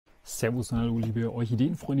Servus und hallo liebe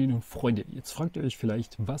Orchideenfreundinnen und Freunde. Jetzt fragt ihr euch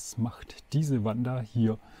vielleicht, was macht diese Wanda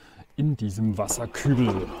hier in diesem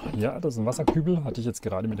Wasserkübel? Ja, das ist ein Wasserkübel, hatte ich jetzt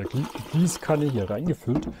gerade mit der Gießkanne hier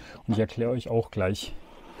reingefüllt und ich erkläre euch auch gleich,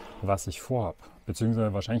 was ich vorhabe.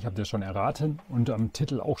 Beziehungsweise wahrscheinlich habt ihr schon erraten und am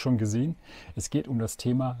Titel auch schon gesehen. Es geht um das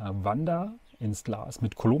Thema Wanda ins Glas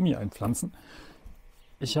mit Colomi einpflanzen.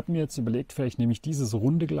 Ich habe mir jetzt überlegt, vielleicht nehme ich dieses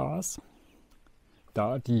runde Glas.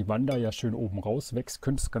 Da die Wanda ja schön oben raus wächst,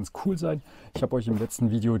 könnte es ganz cool sein. Ich habe euch im letzten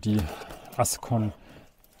Video die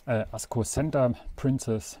Center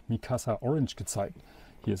Princess Mikasa Orange gezeigt.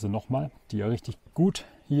 Hier ist sie nochmal, die ja richtig gut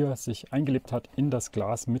hier sich eingelebt hat in das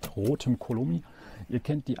Glas mit rotem Colomi. Ihr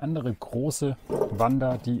kennt die andere große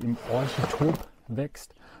Wanda, die im Orchidop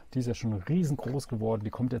wächst. Die ist ja schon riesengroß geworden.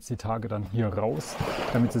 Die kommt jetzt die Tage dann hier raus,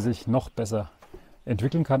 damit sie sich noch besser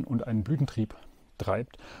entwickeln kann und einen Blütentrieb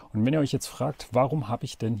treibt. Und wenn ihr euch jetzt fragt, warum habe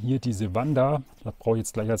ich denn hier diese Wanda, da brauche ich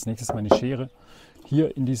jetzt gleich als nächstes meine Schere,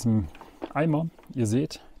 hier in diesem Eimer. Ihr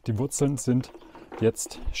seht, die Wurzeln sind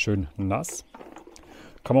jetzt schön nass.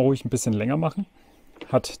 Kann man ruhig ein bisschen länger machen.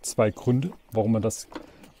 Hat zwei Gründe, warum man das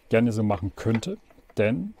gerne so machen könnte.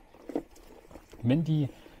 Denn wenn die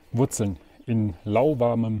Wurzeln in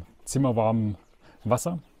lauwarmem, zimmerwarmem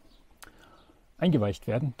Wasser eingeweicht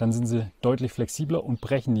werden, dann sind sie deutlich flexibler und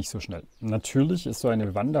brechen nicht so schnell. Natürlich ist so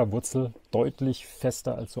eine Wanda-Wurzel deutlich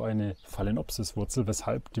fester als so eine Phalaenopsis-Wurzel,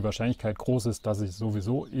 weshalb die Wahrscheinlichkeit groß ist, dass sie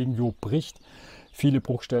sowieso irgendwo bricht. Viele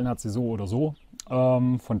Bruchstellen hat sie so oder so.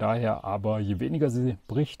 Von daher aber, je weniger sie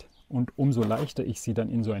bricht und umso leichter ich sie dann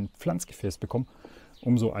in so ein Pflanzgefäß bekomme,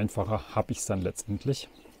 umso einfacher habe ich es dann letztendlich.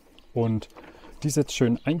 Und die ist jetzt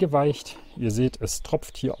schön eingeweicht. Ihr seht, es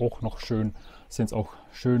tropft hier auch noch schön. Sind auch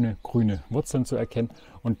schöne grüne Wurzeln zu erkennen.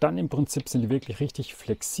 Und dann im Prinzip sind die wirklich richtig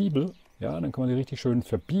flexibel. Ja, dann kann man die richtig schön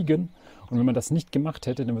verbiegen. Und wenn man das nicht gemacht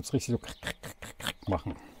hätte, dann wird es richtig so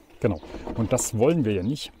machen. Genau. Und das wollen wir ja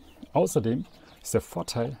nicht. Außerdem ist der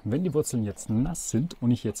Vorteil, wenn die Wurzeln jetzt nass sind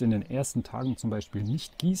und ich jetzt in den ersten Tagen zum Beispiel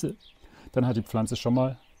nicht gieße, dann hat die Pflanze schon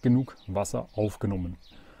mal genug Wasser aufgenommen.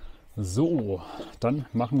 So, dann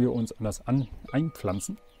machen wir uns an das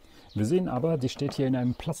Einpflanzen. Wir sehen aber, die steht hier in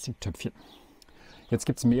einem Plastiktöpfchen. Jetzt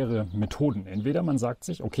gibt es mehrere Methoden. Entweder man sagt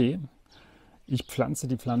sich, okay, ich pflanze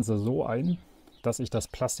die Pflanze so ein, dass ich das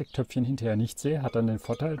Plastiktöpfchen hinterher nicht sehe. Hat dann den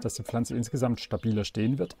Vorteil, dass die Pflanze insgesamt stabiler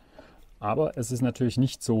stehen wird. Aber es ist natürlich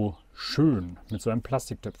nicht so schön mit so einem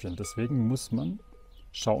Plastiktöpfchen. Deswegen muss man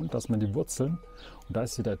schauen, dass man die Wurzeln, und da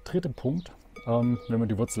ist hier der dritte Punkt, wenn man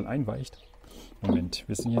die Wurzeln einweicht. Moment,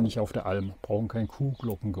 wir sind hier nicht auf der Alm, brauchen kein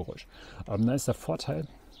Kuhglockengeräusch. Da ist der Vorteil,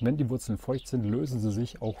 wenn die Wurzeln feucht sind, lösen sie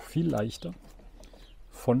sich auch viel leichter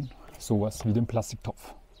von sowas wie dem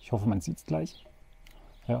Plastiktopf. Ich hoffe, man sieht es gleich.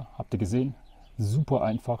 Ja, habt ihr gesehen? Super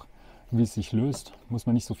einfach, wie es sich löst. Muss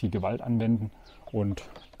man nicht so viel Gewalt anwenden und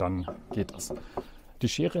dann geht das. Die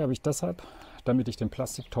Schere habe ich deshalb, damit ich den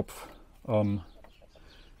Plastiktopf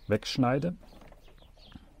wegschneide.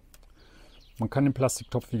 Man kann den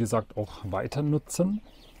Plastiktopf, wie gesagt, auch weiter nutzen.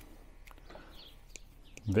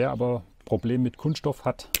 Wer aber Problem mit Kunststoff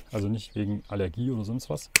hat, also nicht wegen Allergie oder sonst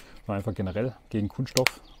was, sondern einfach generell gegen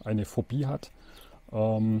Kunststoff eine Phobie hat,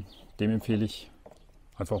 dem empfehle ich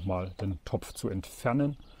einfach mal den Topf zu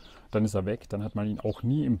entfernen. Dann ist er weg, dann hat man ihn auch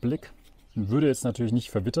nie im Blick. Würde jetzt natürlich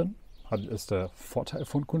nicht verwittern, ist der Vorteil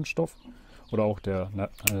von Kunststoff oder auch der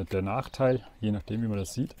Nachteil, je nachdem wie man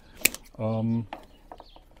das sieht.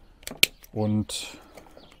 Und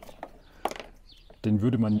den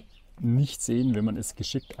würde man nicht sehen, wenn man es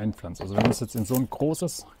geschickt einpflanzt. Also wenn man es jetzt in so ein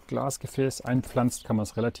großes Glasgefäß einpflanzt, kann man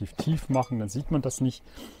es relativ tief machen, dann sieht man das nicht.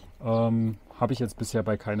 Habe ich jetzt bisher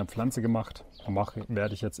bei keiner Pflanze gemacht,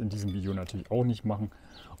 werde ich jetzt in diesem Video natürlich auch nicht machen.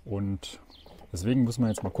 Und deswegen muss man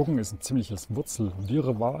jetzt mal gucken, ist ein ziemliches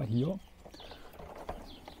Wurzelwirrwarr hier.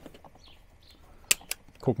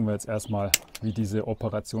 Gucken wir jetzt erstmal, wie diese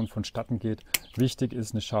Operation vonstatten geht. Wichtig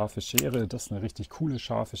ist eine scharfe Schere, das ist eine richtig coole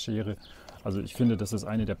scharfe Schere. Also ich finde, das ist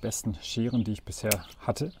eine der besten Scheren, die ich bisher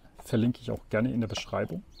hatte. Verlinke ich auch gerne in der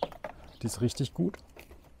Beschreibung. Die ist richtig gut.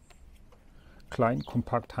 Klein,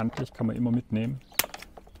 kompakt, handlich, kann man immer mitnehmen.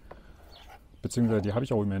 Beziehungsweise die habe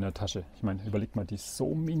ich auch immer in der Tasche. Ich meine, überlegt mal, die ist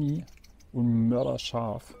so mini und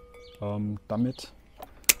mörderscharf. Damit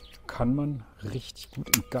kann man richtig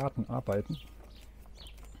gut im Garten arbeiten.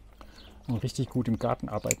 Und richtig gut im Garten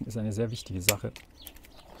arbeiten ist eine sehr wichtige Sache,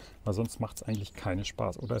 weil sonst macht es eigentlich keinen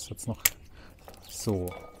Spaß. Oder ist jetzt noch so,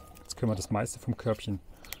 jetzt können wir das meiste vom Körbchen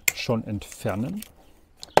schon entfernen.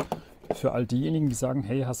 Für all diejenigen, die sagen,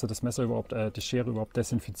 hey, hast du das Messer überhaupt, die Schere überhaupt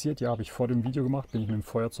desinfiziert? Ja, habe ich vor dem Video gemacht, bin ich mit dem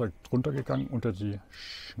Feuerzeug drunter gegangen unter die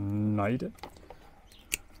Schneide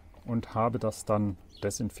und habe das dann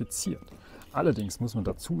desinfiziert. Allerdings muss man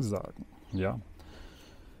dazu sagen, ja,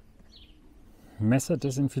 Messer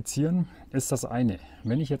desinfizieren ist das eine.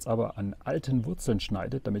 Wenn ich jetzt aber an alten Wurzeln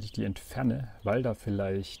schneide, damit ich die entferne, weil da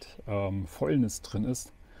vielleicht Fäulnis drin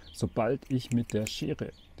ist, sobald ich mit der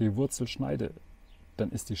Schere die Wurzel schneide,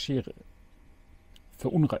 dann ist die Schere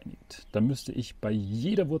verunreinigt. Dann müsste ich bei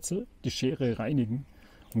jeder Wurzel die Schere reinigen.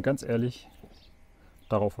 Und ganz ehrlich,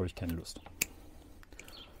 darauf habe ich keine Lust.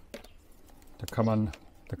 Da kann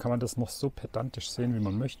man das noch so pedantisch sehen, wie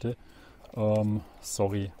man möchte.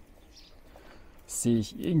 Sorry, sehe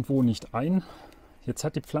ich irgendwo nicht ein. Jetzt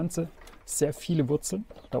hat die Pflanze sehr viele Wurzeln.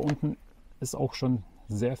 Da unten ist auch schon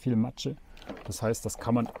sehr viel Matsche. Das heißt, das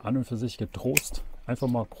kann man an und für sich getrost einfach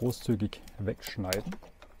mal großzügig wegschneiden.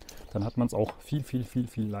 Dann hat man es auch viel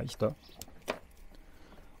leichter.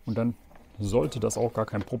 Und dann sollte das auch gar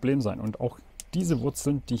kein Problem sein. Und auch diese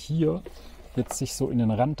Wurzeln, die hier jetzt sich so in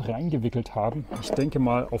den Rand reingewickelt haben, ich denke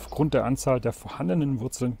mal, aufgrund der Anzahl der vorhandenen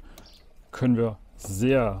Wurzeln können wir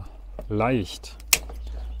sehr leicht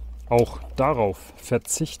auch darauf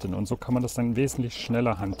verzichten. Und so kann man das dann wesentlich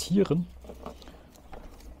schneller hantieren.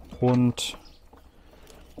 Und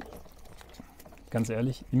ganz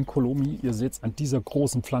ehrlich, in Colomi, ihr seht es an dieser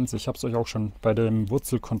großen Pflanze, ich habe es euch auch schon bei dem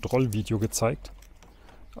Wurzelkontrollvideo gezeigt,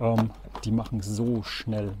 die machen so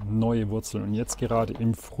schnell neue Wurzeln. Und jetzt gerade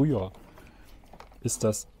im Frühjahr ist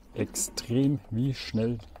das extrem, wie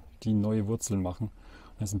schnell die neue Wurzeln machen.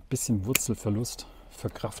 Da ist ein bisschen Wurzelverlust,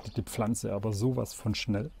 verkraftet die Pflanze aber sowas von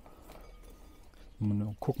schnell.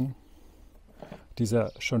 Mal gucken. Die ist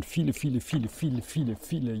ja schon viele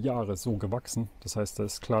Jahre so gewachsen. Das heißt, da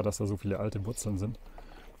ist klar, dass da so viele alte Wurzeln sind.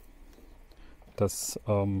 Das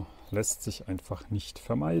lässt sich einfach nicht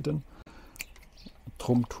vermeiden.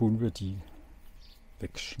 Drum tun wir die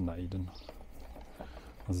wegschneiden.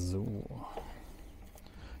 So.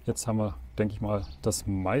 Jetzt haben wir, denke ich mal, das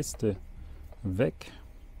meiste weg.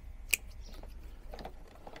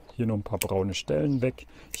 Hier noch ein paar braune Stellen weg.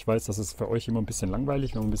 Ich weiß, das ist für euch immer ein bisschen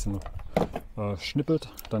langweilig, wenn man ein bisschen schnippelt.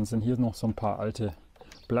 Dann sind hier noch so ein paar alte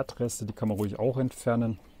Blattreste, die kann man ruhig auch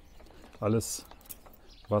entfernen. Alles,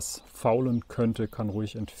 was faulen könnte, kann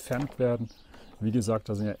ruhig entfernt werden. Wie gesagt,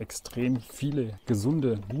 da sind ja extrem viele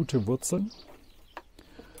gesunde, gute Wurzeln.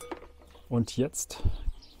 Und jetzt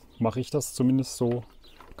mache ich das zumindest so,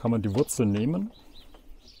 kann man die Wurzel nehmen,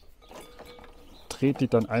 dreht die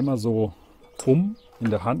dann einmal so um in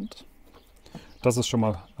der Hand, dass es schon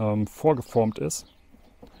mal vorgeformt ist.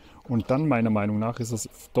 Und dann meiner Meinung nach ist es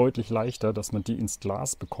deutlich leichter, dass man die ins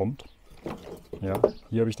Glas bekommt. Ja,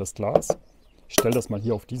 hier habe ich das Glas. Ich stelle das mal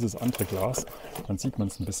hier auf dieses andere Glas, dann sieht man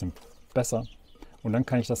es ein bisschen besser. Und dann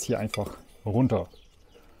kann ich das hier einfach runter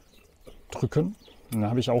drücken. Und dann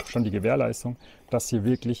habe ich auch schon die Gewährleistung, dass hier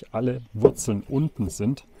wirklich alle Wurzeln unten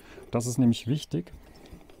sind. Das ist nämlich wichtig,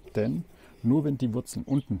 denn nur wenn die Wurzeln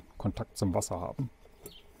unten Kontakt zum Wasser haben,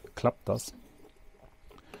 klappt das.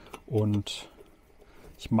 Und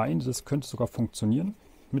ich meine, das könnte sogar funktionieren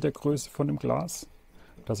mit der Größe von dem Glas,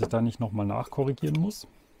 dass ich da nicht nochmal nachkorrigieren muss.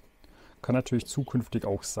 Kann natürlich zukünftig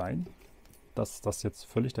auch sein, dass das jetzt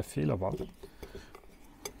völlig der Fehler war.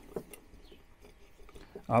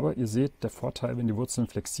 Aber ihr seht, der Vorteil, wenn die Wurzeln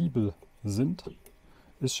flexibel sind,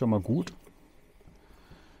 ist schon mal gut.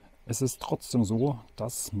 Es ist trotzdem so,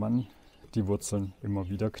 dass man die Wurzeln immer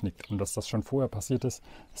wieder knickt. Und dass das schon vorher passiert ist,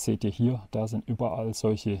 seht ihr hier, da sind überall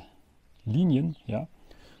solche Linien. Ja,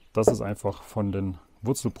 das ist einfach von den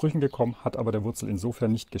Wurzelbrüchen gekommen, hat aber der Wurzel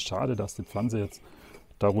insofern nicht geschadet, dass die Pflanze jetzt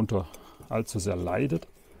darunter allzu sehr leidet.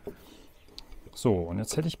 So, und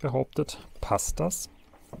jetzt hätte ich behauptet, passt das.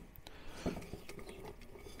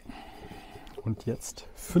 Und jetzt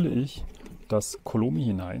fülle ich das Colomi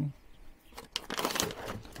hinein.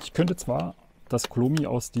 Ich könnte zwar das Colomi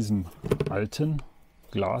aus diesem alten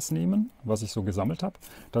Glas nehmen, was ich so gesammelt habe.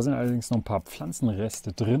 Da sind allerdings noch ein paar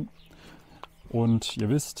Pflanzenreste drin. Und ihr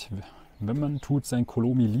wisst, wenn man tut sein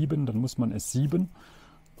Colomi lieben, dann muss man es sieben.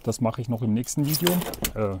 Das mache ich noch im nächsten Video,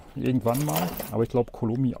 irgendwann mal. Aber ich glaube,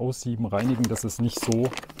 Colomi aussieben, reinigen, das ist nicht so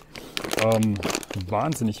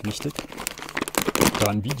wahnsinnig wichtig,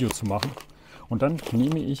 da ein Video zu machen. Und dann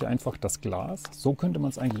nehme ich einfach das Glas. So könnte man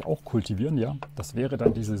es eigentlich auch kultivieren, ja. Das wäre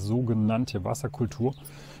dann diese sogenannte Wasserkultur.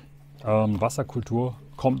 Wasserkultur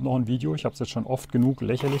kommt noch ein Video. Ich habe es jetzt schon oft genug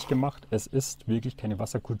lächerlich gemacht. Es ist wirklich keine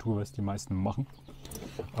Wasserkultur, was die meisten machen.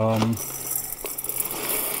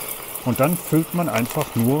 Und dann füllt man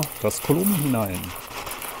einfach nur das Colomi hinein.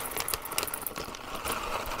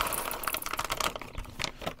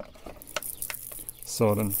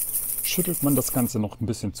 So, dann schüttelt man das Ganze noch ein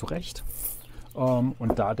bisschen zurecht.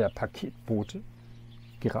 Und da der Paketbote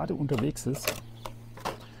gerade unterwegs ist,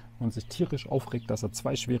 und sich tierisch aufregt, dass er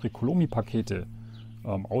 2 schwere Colomi-Pakete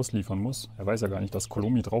ausliefern muss. Er weiß ja gar nicht, dass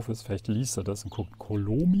Colomi drauf ist. Vielleicht liest er das und guckt,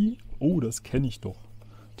 Colomi? Oh, das kenne ich doch.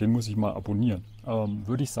 Den muss ich mal abonnieren.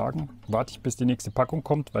 Würde ich sagen, warte ich, bis die nächste Packung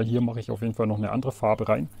kommt, weil hier mache ich auf jeden Fall noch eine andere Farbe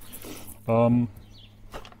rein. Und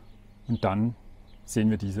dann sehen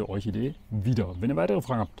wir diese Orchidee wieder. Wenn ihr weitere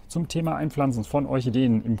Fragen habt zum Thema Einpflanzen von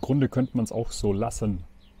Orchideen, im Grunde könnte man es auch so lassen,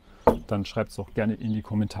 dann schreibt es doch gerne in die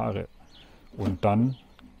Kommentare. Und dann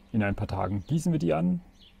in ein paar Tagen gießen wir die an.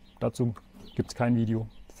 Dazu gibt es kein Video,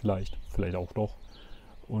 vielleicht auch doch.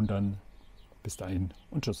 Und dann bis dahin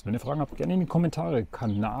und tschüss. Wenn ihr Fragen habt, gerne in die Kommentare.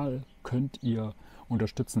 Kanal könnt ihr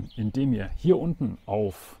unterstützen, indem ihr hier unten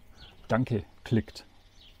auf Danke klickt.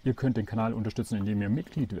 Ihr könnt den Kanal unterstützen, indem ihr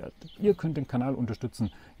Mitglied werdet. Ihr könnt den Kanal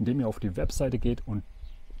unterstützen, indem ihr auf die Webseite geht und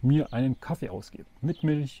mir einen Kaffee ausgebt. Mit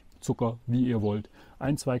Milch, Zucker, wie ihr wollt.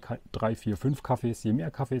 1, 2, 3, 4, 5 Kaffees. Je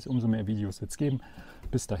mehr Kaffees, umso mehr Videos wird es geben.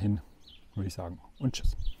 Bis dahin würde ich sagen und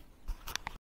tschüss.